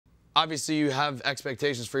obviously you have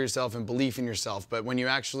expectations for yourself and belief in yourself, but when it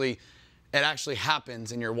actually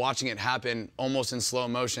happens and you're watching it happen almost in slow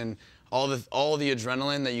motion, all the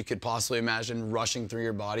adrenaline that you could possibly imagine rushing through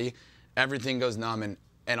your body, everything goes numb,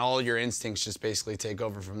 and all your instincts just basically take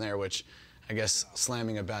over from there, which I guess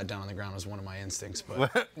slamming a bat down on the ground was one of my instincts.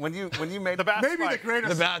 But when you made the bat maybe spike.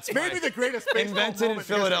 The bat spike. Maybe the greatest baseball invented in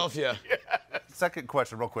Philadelphia. Yeah. Second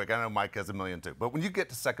question, real quick. I know Mike has a million too, but when you get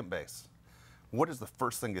to second base, what is the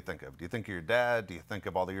first thing you think of? Do you think of your dad? Do you think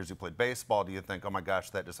of all the years you played baseball? Do you think, oh my gosh,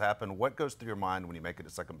 that just happened? What goes through your mind when you make it to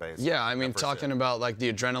second base? Yeah, I mean, talking about like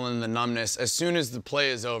the adrenaline and the numbness, as soon as the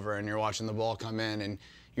play is over and you're watching the ball come in and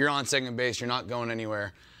you're on second base, you're not going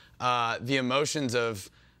anywhere. The emotions of,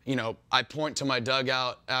 you know, I point to my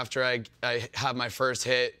dugout after I have my first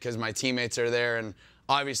hit because my teammates are there, and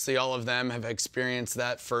obviously all of them have experienced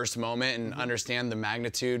that first moment and understand the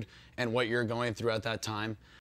magnitude and what you're going through at that time.